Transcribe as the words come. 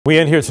We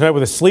end here tonight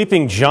with a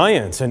sleeping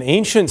giant, an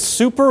ancient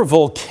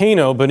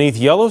supervolcano beneath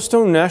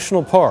Yellowstone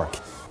National Park.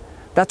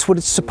 That's what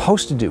it's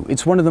supposed to do.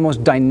 It's one of the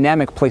most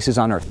dynamic places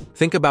on Earth.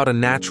 Think about a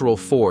natural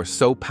force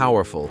so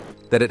powerful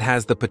that it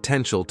has the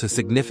potential to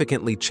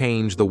significantly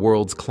change the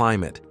world's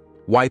climate,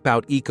 wipe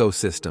out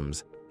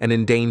ecosystems, and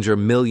endanger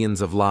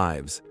millions of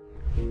lives.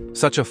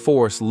 Such a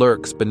force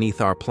lurks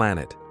beneath our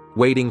planet,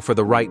 waiting for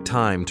the right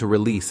time to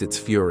release its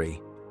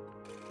fury.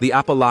 The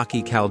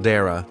Apolaki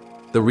Caldera,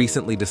 the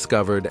recently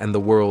discovered and the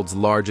world's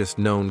largest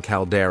known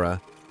caldera,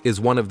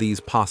 is one of these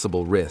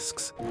possible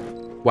risks.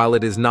 While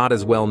it is not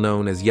as well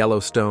known as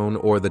Yellowstone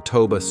or the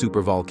Toba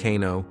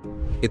supervolcano,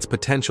 its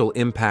potential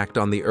impact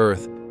on the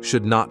Earth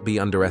should not be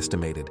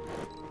underestimated.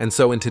 And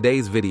so in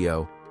today's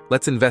video,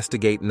 let's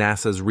investigate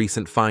NASA's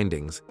recent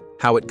findings,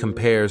 how it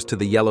compares to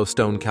the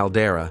Yellowstone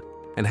caldera,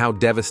 and how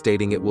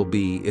devastating it will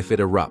be if it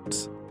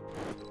erupts.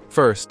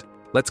 First,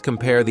 let's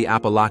compare the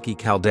Apolaki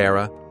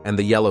Caldera and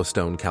the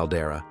Yellowstone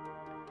caldera.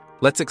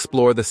 Let's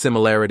explore the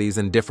similarities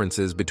and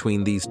differences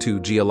between these two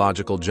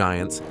geological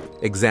giants,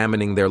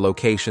 examining their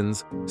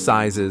locations,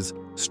 sizes,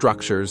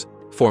 structures,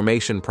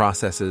 formation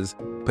processes,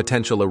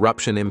 potential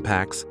eruption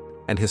impacts,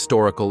 and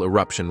historical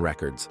eruption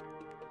records.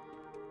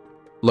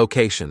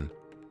 Location.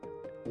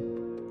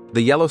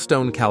 The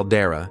Yellowstone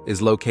Caldera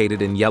is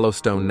located in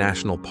Yellowstone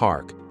National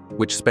Park,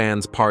 which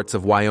spans parts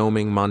of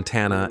Wyoming,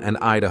 Montana, and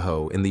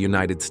Idaho in the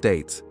United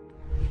States.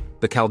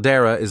 The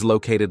caldera is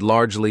located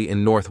largely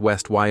in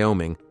northwest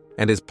Wyoming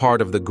and is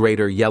part of the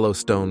greater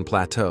Yellowstone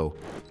Plateau,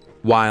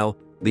 while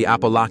the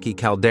Apolaki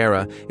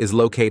Caldera is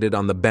located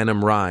on the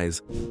Benham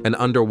Rise, an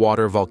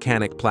underwater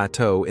volcanic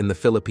plateau in the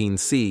Philippine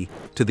Sea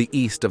to the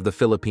east of the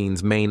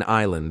Philippines' main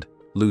island,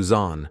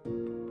 Luzon.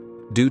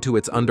 Due to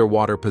its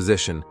underwater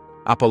position,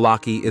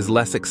 Apolaki is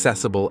less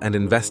accessible and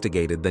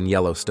investigated than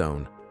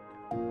Yellowstone.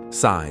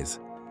 Size.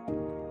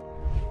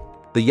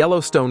 The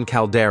Yellowstone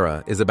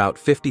caldera is about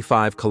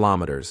 55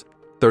 kilometers,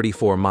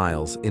 34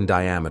 miles in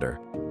diameter.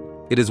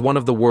 It is one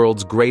of the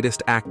world's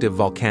greatest active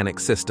volcanic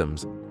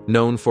systems,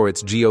 known for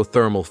its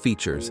geothermal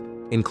features,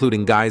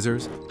 including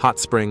geysers, hot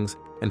springs,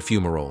 and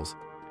fumaroles.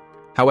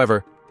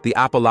 However, the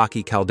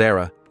Apolaki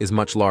Caldera is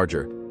much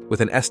larger,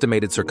 with an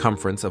estimated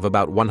circumference of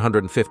about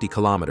 150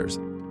 kilometers,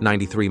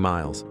 93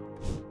 miles.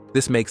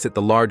 This makes it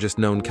the largest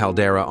known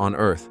caldera on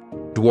Earth,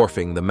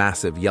 dwarfing the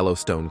massive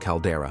Yellowstone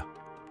caldera.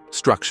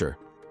 Structure.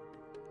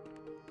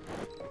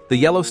 The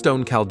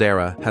Yellowstone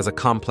caldera has a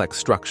complex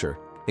structure,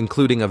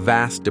 including a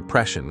vast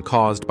depression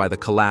caused by the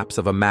collapse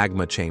of a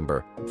magma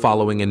chamber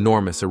following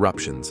enormous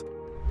eruptions.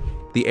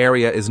 The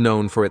area is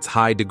known for its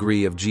high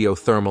degree of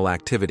geothermal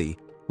activity,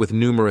 with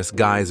numerous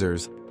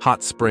geysers,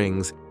 hot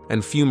springs,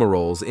 and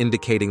fumaroles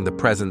indicating the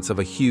presence of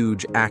a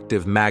huge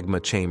active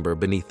magma chamber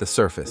beneath the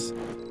surface.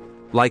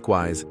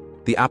 Likewise,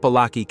 the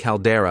Apolaki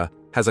Caldera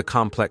has a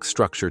complex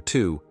structure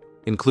too,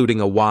 including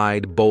a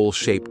wide,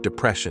 bowl-shaped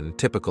depression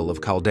typical of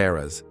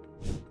calderas.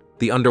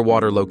 The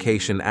underwater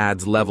location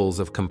adds levels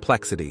of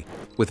complexity,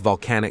 with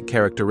volcanic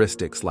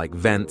characteristics like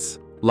vents,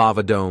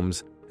 lava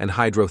domes, and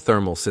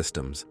hydrothermal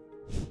systems.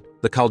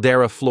 The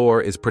caldera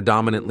floor is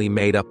predominantly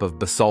made up of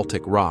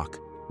basaltic rock,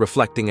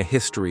 reflecting a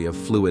history of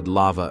fluid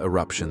lava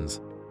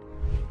eruptions.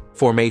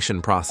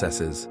 Formation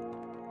processes.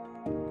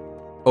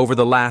 Over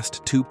the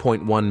last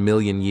 2.1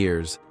 million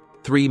years,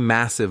 3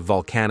 massive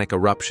volcanic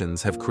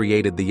eruptions have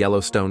created the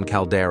Yellowstone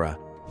caldera.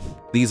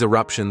 These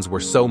eruptions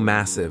were so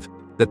massive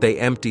that they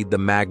emptied the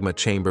magma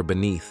chamber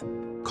beneath,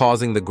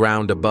 causing the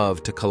ground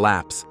above to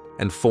collapse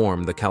and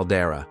form the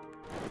caldera.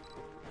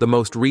 The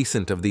most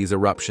recent of these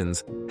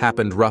eruptions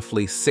happened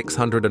roughly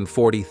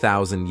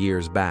 640,000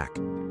 years back.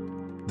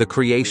 The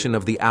creation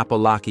of the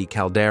Apolaki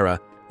Caldera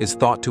is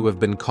thought to have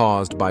been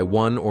caused by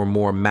one or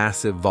more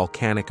massive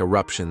volcanic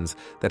eruptions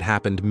that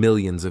happened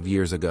millions of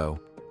years ago.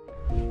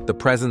 The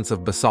presence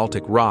of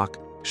basaltic rock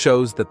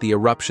shows that the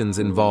eruptions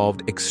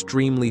involved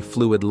extremely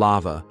fluid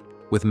lava,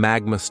 with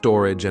magma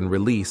storage and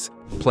release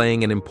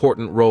playing an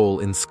important role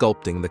in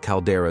sculpting the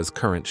caldera's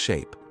current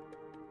shape.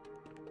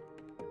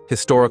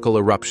 Historical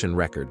eruption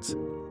records.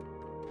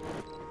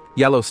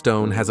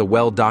 Yellowstone has a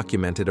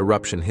well-documented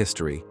eruption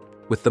history,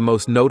 with the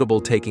most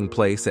notable taking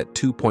place at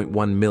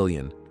 2.1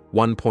 million,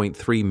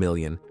 1.3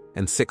 million,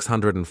 and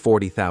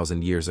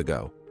 640,000 years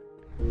ago.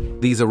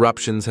 These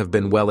eruptions have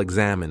been well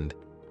examined,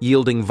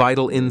 yielding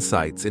vital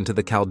insights into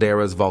the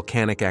caldera's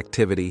volcanic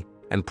activity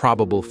and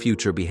probable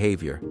future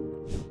behavior.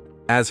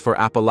 As for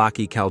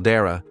Apolaki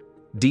Caldera,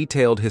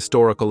 detailed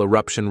historical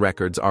eruption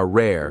records are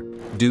rare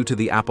due to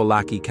the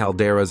Apolaki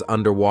Caldera's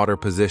underwater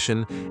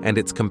position and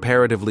its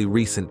comparatively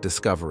recent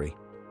discovery.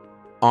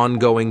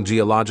 Ongoing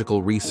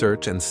geological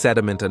research and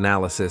sediment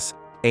analysis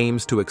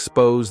aims to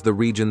expose the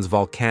region's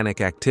volcanic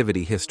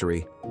activity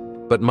history,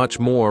 but much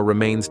more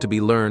remains to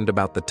be learned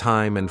about the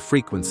time and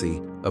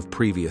frequency of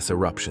previous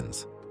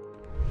eruptions.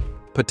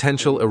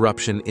 Potential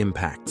eruption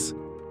impacts.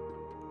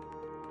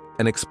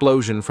 An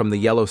explosion from the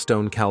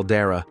Yellowstone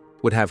caldera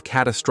would have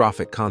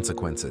catastrophic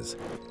consequences.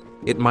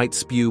 It might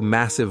spew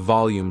massive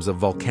volumes of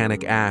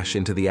volcanic ash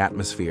into the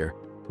atmosphere,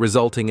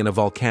 resulting in a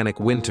volcanic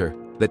winter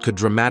that could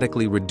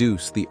dramatically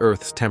reduce the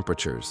Earth's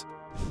temperatures.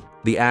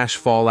 The ash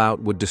fallout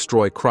would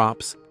destroy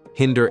crops,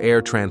 hinder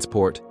air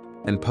transport,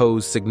 and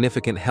pose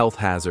significant health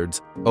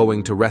hazards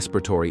owing to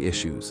respiratory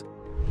issues.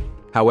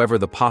 However,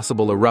 the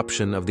possible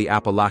eruption of the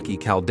Apolaki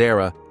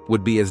Caldera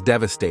would be as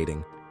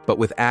devastating, but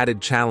with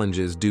added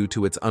challenges due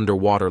to its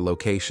underwater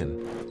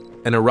location.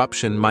 An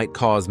eruption might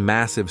cause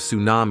massive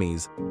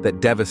tsunamis that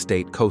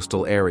devastate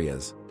coastal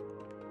areas.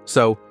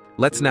 So,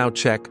 let's now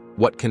check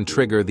what can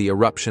trigger the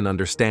eruption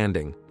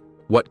understanding.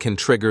 What can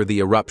trigger the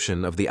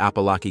eruption of the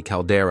Apolaki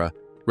Caldera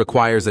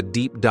requires a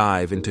deep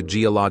dive into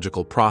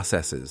geological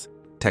processes,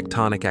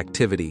 tectonic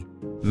activity,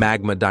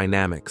 magma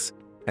dynamics,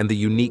 and the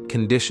unique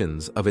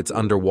conditions of its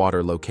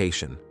underwater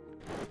location.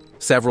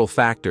 Several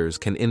factors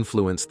can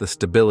influence the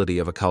stability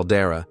of a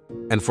caldera,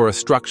 and for a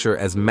structure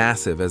as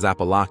massive as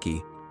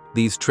Apolaki,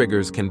 these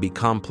triggers can be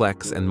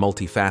complex and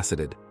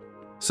multifaceted.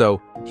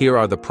 So, here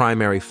are the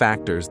primary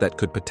factors that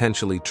could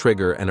potentially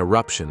trigger an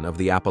eruption of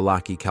the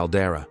Apolaki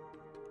Caldera.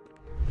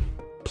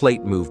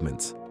 Plate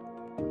movements.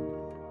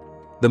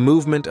 The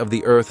movement of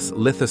the Earth's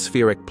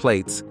lithospheric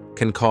plates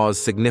can cause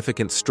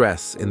significant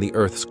stress in the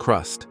Earth's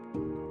crust.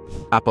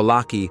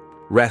 Apolaki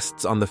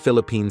rests on the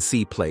Philippine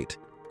Sea Plate,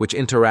 which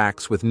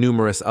interacts with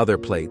numerous other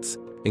plates,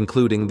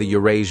 including the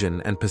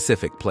Eurasian and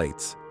Pacific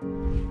plates.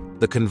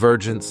 The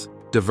convergence,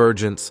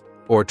 divergence,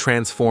 or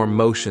transform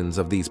motions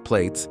of these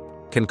plates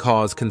can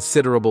cause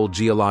considerable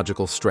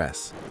geological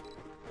stress.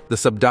 The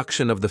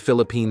subduction of the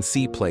Philippine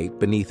Sea Plate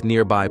beneath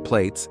nearby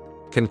plates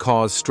can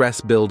cause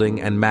stress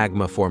building and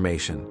magma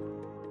formation.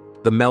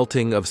 The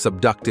melting of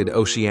subducted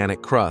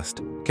oceanic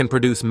crust can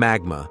produce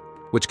magma,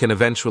 which can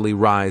eventually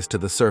rise to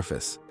the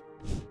surface.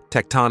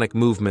 Tectonic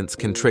movements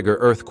can trigger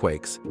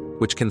earthquakes,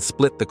 which can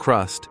split the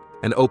crust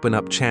and open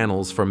up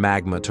channels for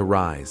magma to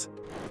rise.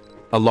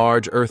 A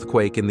large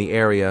earthquake in the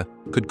area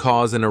could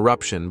cause an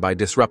eruption by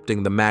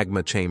disrupting the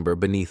magma chamber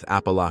beneath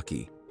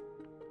Apolaki.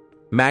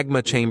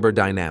 Magma chamber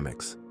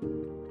dynamics.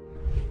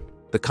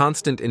 The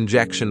constant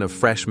injection of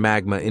fresh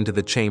magma into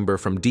the chamber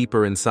from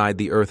deeper inside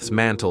the Earth's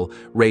mantle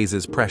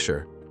raises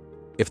pressure.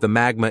 If the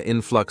magma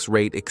influx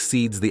rate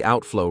exceeds the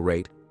outflow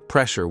rate,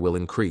 pressure will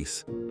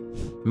increase.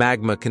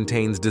 Magma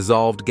contains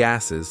dissolved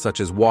gases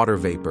such as water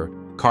vapor,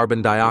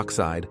 carbon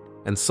dioxide,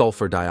 and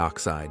sulfur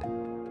dioxide.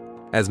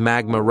 As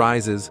magma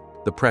rises,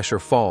 the pressure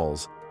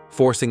falls,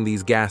 forcing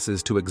these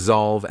gases to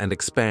exsolve and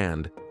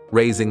expand,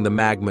 raising the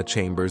magma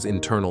chamber's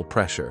internal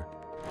pressure.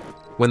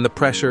 When the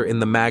pressure in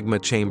the magma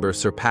chamber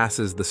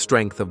surpasses the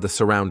strength of the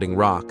surrounding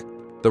rock,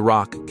 the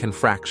rock can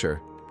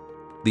fracture.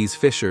 These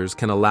fissures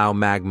can allow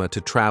magma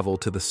to travel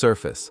to the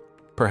surface,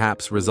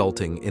 perhaps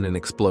resulting in an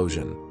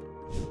explosion.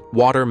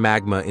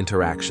 Water-magma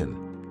interaction.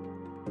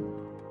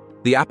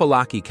 The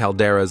Apolaki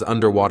Caldera's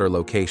underwater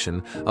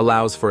location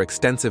allows for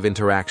extensive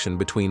interaction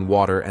between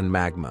water and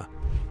magma.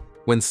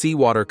 When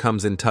seawater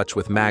comes in touch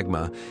with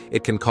magma,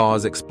 it can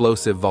cause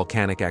explosive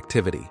volcanic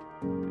activity.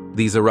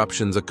 These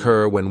eruptions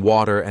occur when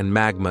water and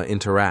magma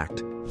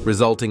interact,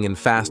 resulting in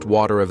fast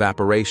water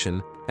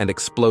evaporation and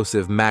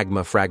explosive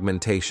magma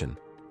fragmentation.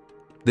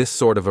 This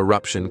sort of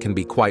eruption can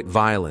be quite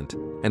violent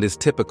and is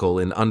typical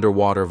in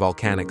underwater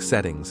volcanic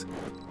settings.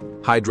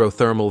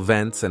 Hydrothermal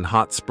vents and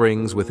hot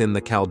springs within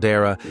the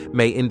caldera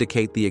may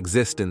indicate the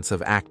existence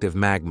of active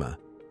magma.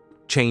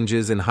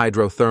 Changes in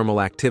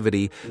hydrothermal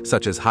activity,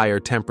 such as higher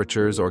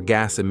temperatures or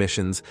gas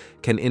emissions,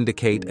 can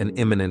indicate an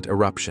imminent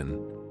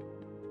eruption.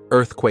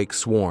 Earthquake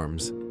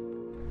swarms.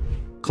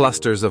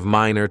 Clusters of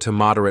minor to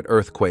moderate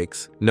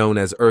earthquakes, known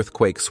as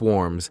earthquake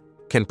swarms,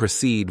 can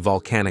precede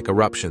volcanic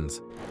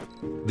eruptions.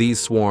 These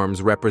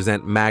swarms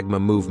represent magma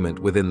movement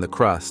within the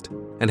crust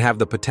and have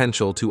the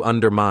potential to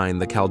undermine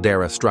the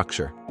caldera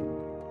structure.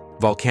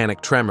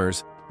 Volcanic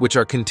tremors, which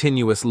are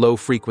continuous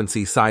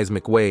low-frequency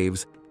seismic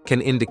waves,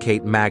 can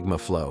indicate magma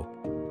flow.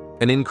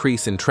 An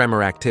increase in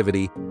tremor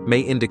activity may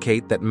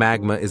indicate that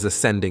magma is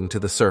ascending to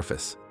the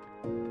surface.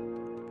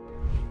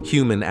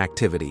 Human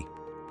activity.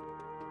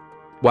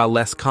 While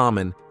less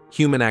common,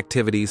 human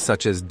activities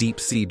such as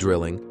deep-sea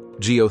drilling,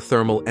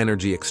 geothermal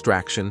energy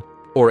extraction,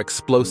 or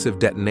explosive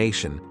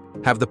detonation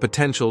have the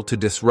potential to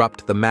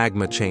disrupt the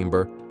magma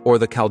chamber or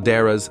the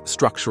caldera's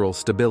structural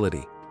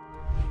stability.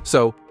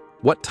 So,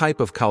 what type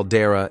of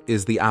caldera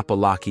is the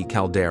Apolaki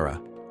Caldera?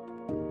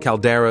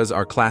 Calderas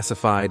are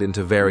classified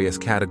into various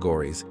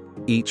categories,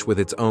 each with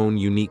its own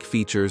unique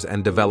features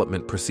and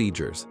development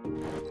procedures.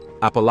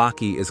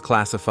 Apolaki is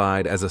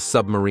classified as a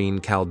submarine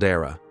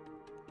caldera.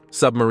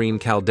 Submarine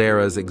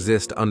calderas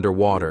exist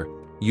underwater,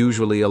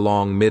 usually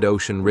along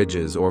mid-ocean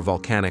ridges or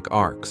volcanic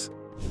arcs.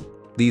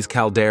 These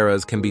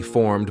calderas can be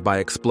formed by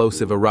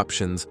explosive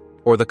eruptions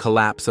or the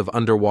collapse of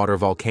underwater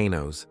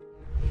volcanoes.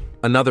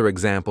 Another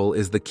example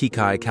is the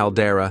Kikai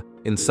Caldera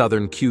in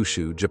southern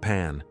Kyushu,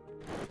 Japan.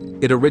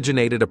 It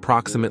originated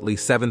approximately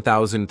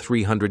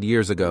 7,300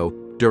 years ago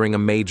during a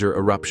major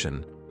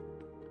eruption.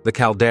 The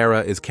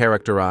caldera is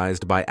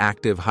characterized by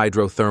active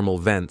hydrothermal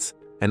vents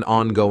and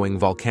ongoing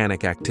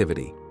volcanic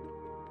activity.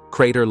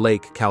 Crater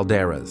lake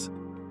calderas.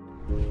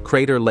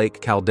 Crater lake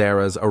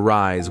calderas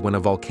arise when a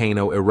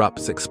volcano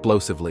erupts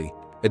explosively,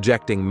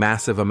 ejecting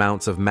massive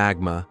amounts of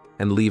magma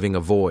and leaving a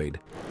void.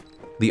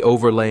 The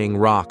overlaying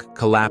rock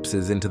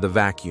collapses into the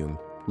vacuum,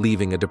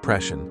 leaving a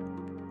depression.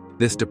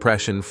 This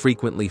depression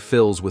frequently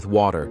fills with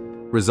water,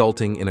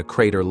 resulting in a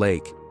crater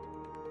lake,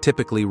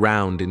 typically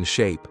round in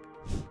shape.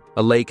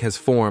 A lake has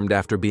formed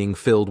after being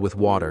filled with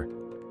water,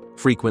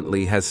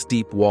 frequently has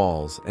steep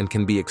walls and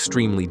can be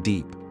extremely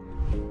deep.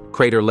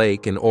 Crater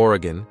Lake in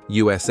Oregon,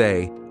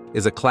 USA,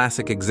 is a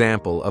classic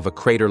example of a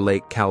crater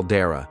lake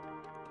caldera.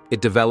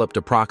 It developed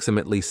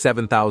approximately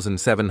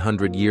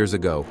 7,700 years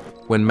ago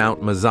when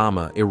Mount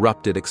Mazama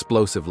erupted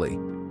explosively.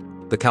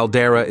 The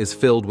caldera is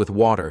filled with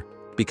water,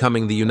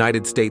 becoming the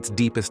United States'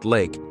 deepest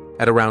lake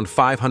at around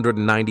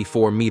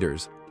 594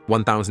 meters,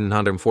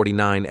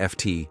 1,149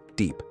 ft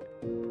deep.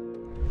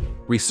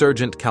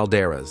 Resurgent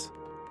calderas.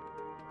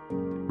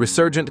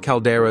 Resurgent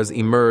calderas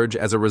emerge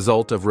as a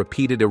result of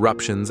repeated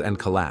eruptions and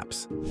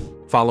collapse.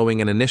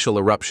 Following an initial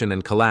eruption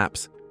and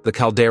collapse, the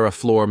caldera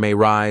floor may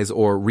rise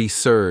or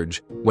resurge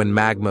when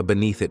magma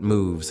beneath it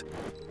moves.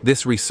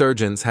 This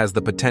resurgence has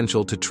the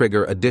potential to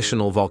trigger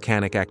additional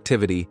volcanic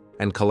activity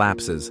and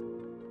collapses.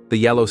 The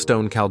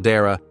Yellowstone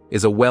Caldera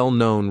is a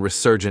well-known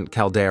resurgent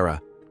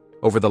caldera.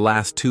 Over the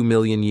last 2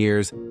 million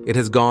years, it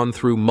has gone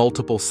through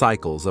multiple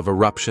cycles of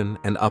eruption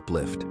and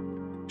uplift.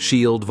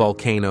 Shield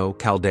volcano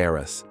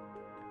calderas.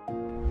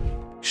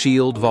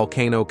 Shield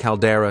volcano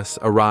calderas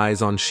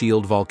arise on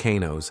shield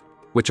volcanoes,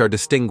 which are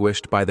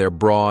distinguished by their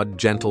broad,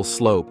 gentle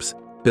slopes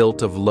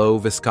built of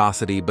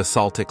low-viscosity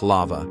basaltic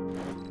lava.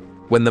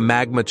 When the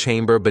magma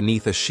chamber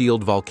beneath a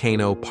shield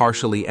volcano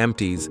partially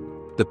empties,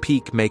 the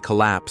peak may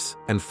collapse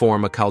and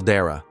form a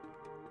caldera.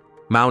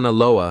 Mauna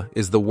Loa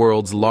is the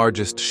world's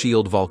largest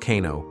shield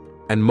volcano,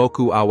 and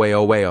Moku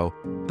Aweoweo,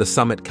 the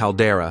summit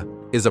caldera,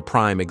 is a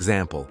prime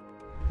example.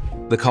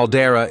 The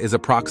caldera is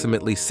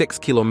approximately 6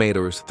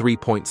 kilometers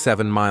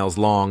 (3.7 miles)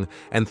 long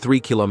and 3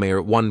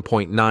 kilometers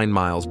 (1.9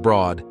 miles)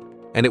 broad,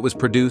 and it was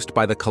produced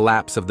by the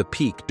collapse of the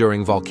peak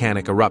during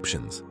volcanic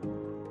eruptions.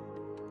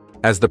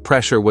 As the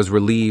pressure was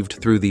relieved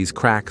through these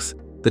cracks,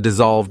 the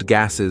dissolved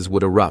gases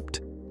would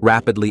erupt,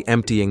 rapidly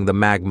emptying the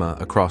magma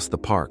across the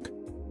park.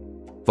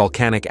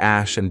 Volcanic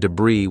ash and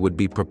debris would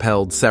be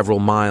propelled several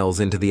miles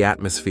into the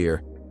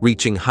atmosphere,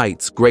 reaching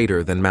heights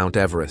greater than Mount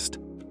Everest.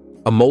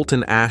 A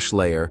molten ash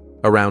layer,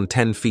 around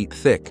 10 feet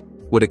thick,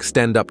 would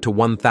extend up to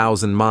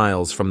 1,000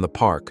 miles from the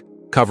park,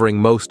 covering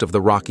most of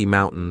the Rocky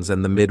Mountains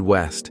and the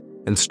Midwest,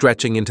 and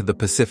stretching into the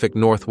Pacific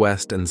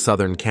Northwest and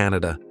southern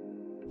Canada.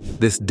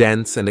 This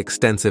dense and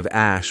extensive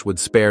ash would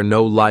spare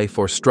no life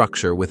or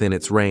structure within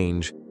its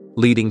range,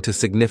 leading to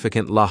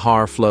significant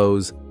lahar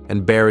flows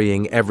and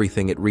burying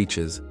everything it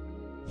reaches.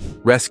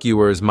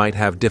 Rescuers might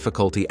have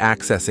difficulty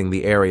accessing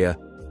the area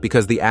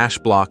because the ash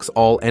blocks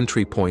all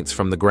entry points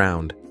from the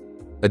ground.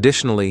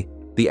 Additionally,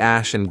 the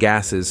ash and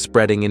gases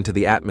spreading into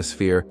the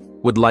atmosphere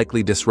would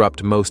likely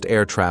disrupt most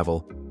air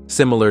travel,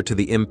 similar to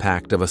the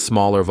impact of a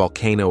smaller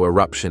volcano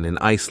eruption in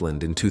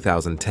Iceland in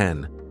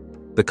 2010.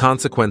 The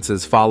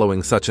consequences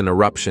following such an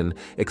eruption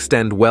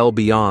extend well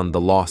beyond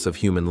the loss of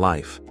human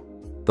life.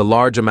 The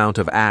large amount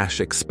of ash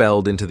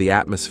expelled into the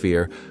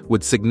atmosphere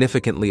would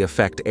significantly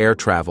affect air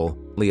travel,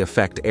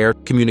 affect air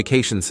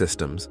communication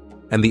systems,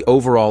 and the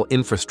overall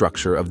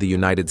infrastructure of the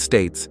United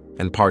States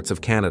and parts of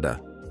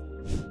Canada.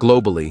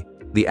 Globally,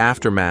 the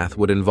aftermath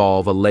would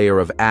involve a layer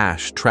of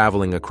ash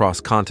traveling across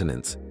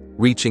continents,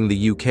 reaching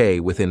the UK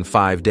within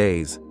 5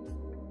 days.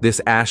 This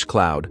ash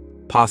cloud,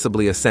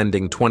 possibly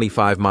ascending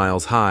 25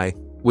 miles high,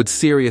 would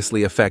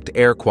seriously affect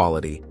air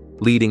quality,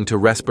 leading to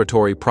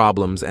respiratory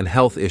problems and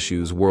health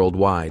issues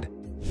worldwide.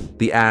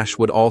 The ash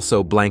would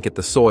also blanket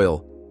the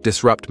soil,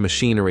 disrupt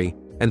machinery,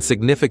 and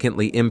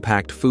significantly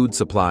impact food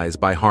supplies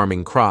by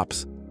harming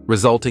crops,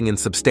 resulting in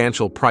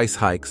substantial price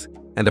hikes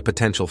and a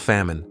potential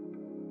famine.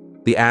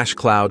 The ash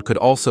cloud could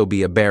also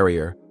be a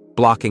barrier,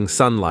 blocking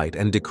sunlight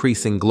and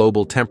decreasing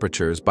global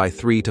temperatures by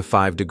 3 to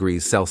 5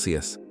 degrees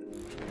Celsius.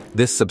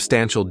 This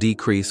substantial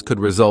decrease could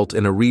result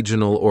in a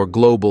regional or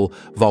global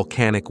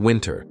volcanic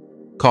winter,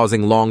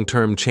 causing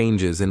long-term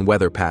changes in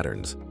weather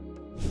patterns.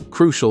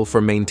 Crucial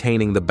for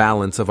maintaining the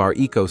balance of our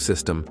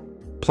ecosystem,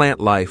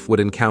 plant life would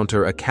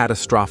encounter a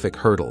catastrophic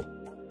hurdle.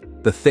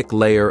 The thick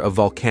layer of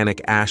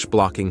volcanic ash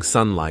blocking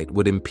sunlight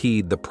would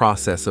impede the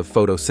process of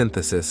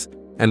photosynthesis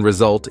and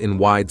result in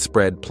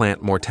widespread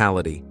plant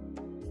mortality.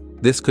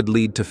 This could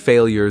lead to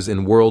failures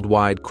in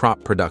worldwide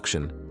crop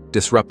production,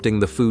 disrupting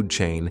the food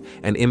chain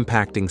and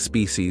impacting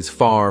species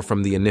far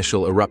from the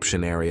initial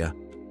eruption area.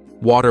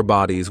 Water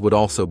bodies would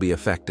also be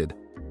affected.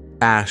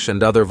 Ash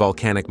and other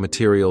volcanic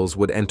materials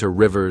would enter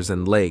rivers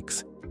and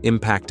lakes,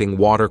 impacting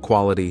water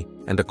quality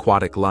and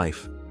aquatic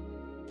life.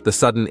 The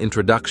sudden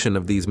introduction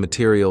of these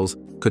materials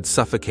could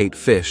suffocate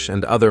fish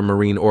and other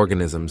marine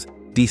organisms,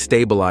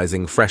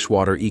 destabilizing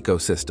freshwater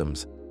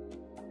ecosystems.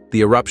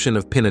 The eruption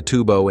of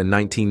Pinatubo in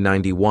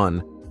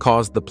 1991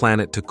 caused the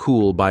planet to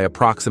cool by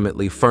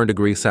approximately 4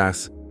 degrees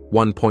Celsius,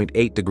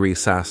 1.8 degrees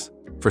Celsius,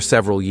 for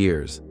several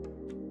years.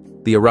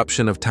 The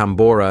eruption of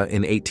Tambora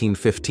in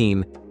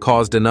 1815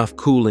 caused enough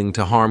cooling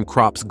to harm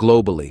crops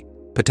globally,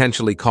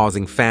 potentially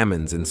causing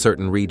famines in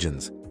certain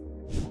regions.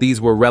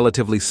 These were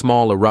relatively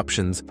small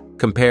eruptions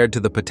compared to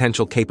the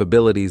potential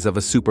capabilities of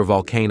a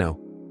supervolcano.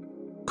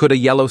 Could a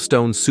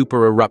Yellowstone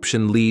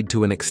supereruption lead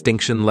to an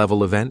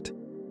extinction-level event?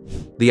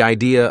 The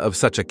idea of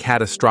such a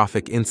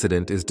catastrophic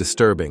incident is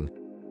disturbing,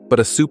 but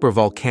a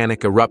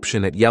supervolcanic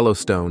eruption at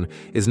Yellowstone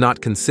is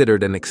not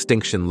considered an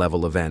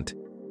extinction-level event,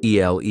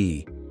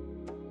 ELE.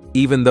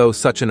 Even though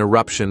such an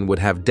eruption would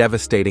have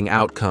devastating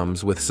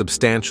outcomes with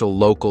substantial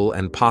local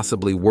and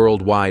possibly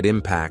worldwide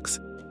impacts,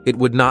 it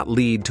would not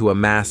lead to a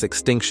mass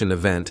extinction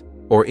event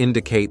or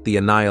indicate the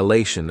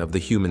annihilation of the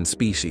human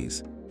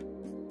species.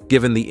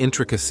 Given the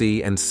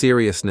intricacy and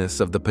seriousness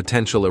of the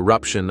potential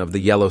eruption of the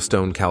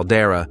Yellowstone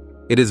Caldera,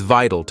 it is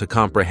vital to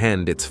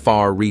comprehend its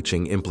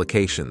far-reaching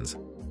implications.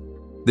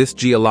 This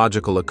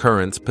geological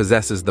occurrence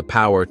possesses the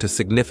power to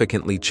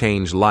significantly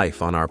change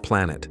life on our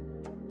planet.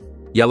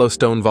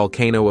 Yellowstone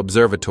Volcano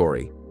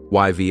Observatory,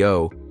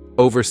 YVO,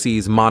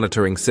 oversees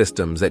monitoring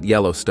systems at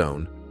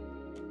Yellowstone.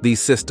 These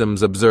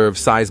systems observe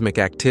seismic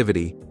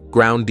activity,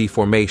 ground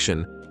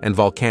deformation, and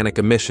volcanic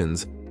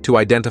emissions to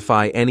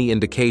identify any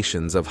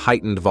indications of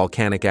heightened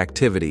volcanic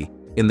activity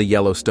in the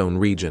Yellowstone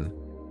region.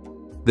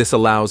 This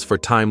allows for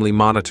timely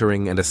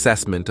monitoring and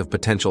assessment of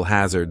potential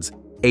hazards,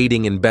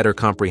 aiding in better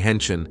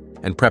comprehension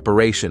and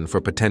preparation for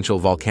potential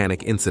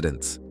volcanic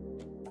incidents.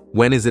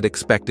 When is it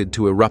expected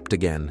to erupt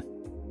again?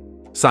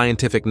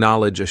 Scientific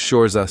knowledge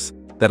assures us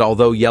that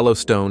although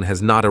Yellowstone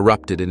has not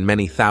erupted in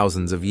many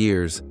thousands of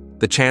years,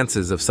 the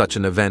chances of such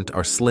an event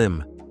are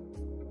slim.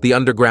 The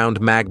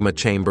underground magma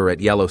chamber at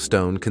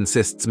Yellowstone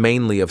consists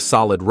mainly of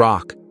solid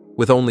rock,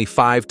 with only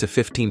 5 to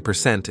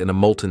 15% in a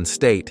molten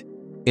state,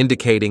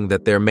 indicating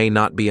that there may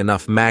not be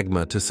enough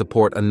magma to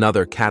support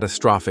another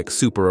catastrophic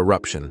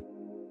supereruption.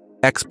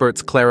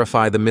 Experts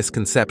clarify the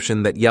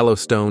misconception that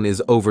Yellowstone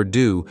is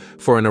overdue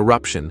for an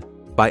eruption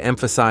by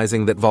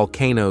emphasizing that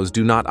volcanoes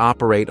do not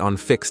operate on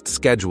fixed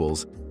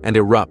schedules and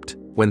erupt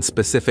when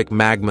specific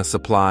magma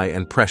supply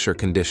and pressure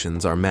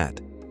conditions are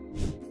met.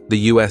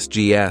 The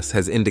USGS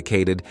has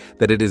indicated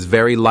that it is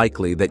very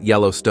likely that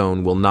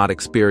Yellowstone will not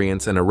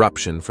experience an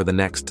eruption for the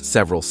next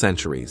several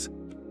centuries.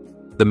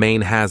 The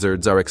main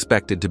hazards are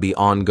expected to be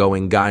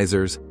ongoing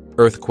geysers,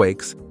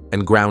 earthquakes,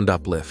 and ground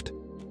uplift.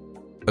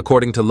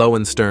 According to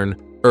Lowenstern,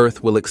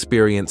 Earth will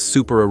experience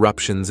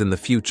supereruptions in the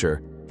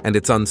future, and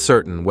it's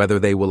uncertain whether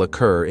they will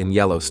occur in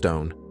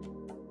Yellowstone.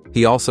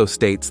 He also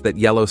states that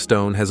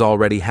Yellowstone has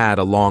already had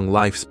a long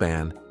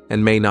lifespan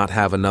and may not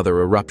have another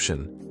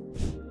eruption.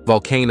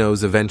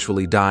 Volcanoes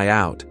eventually die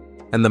out,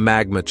 and the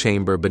magma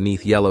chamber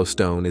beneath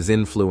Yellowstone is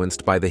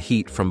influenced by the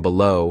heat from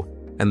below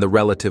and the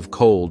relative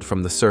cold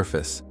from the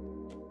surface.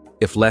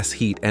 If less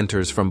heat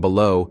enters from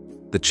below,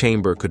 the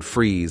chamber could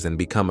freeze and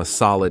become a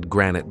solid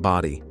granite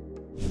body.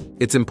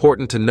 It's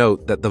important to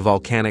note that the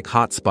volcanic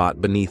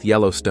hotspot beneath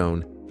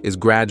Yellowstone is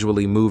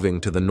gradually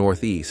moving to the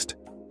northeast,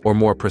 or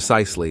more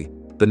precisely,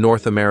 the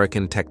North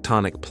American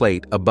tectonic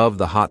plate above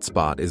the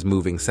hotspot is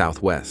moving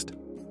southwest.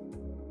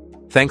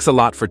 Thanks a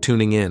lot for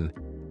tuning in.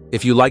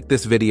 If you like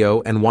this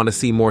video and want to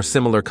see more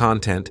similar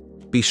content,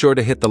 be sure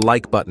to hit the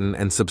like button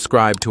and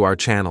subscribe to our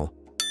channel.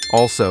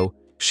 Also,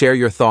 share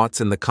your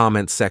thoughts in the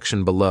comments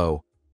section below.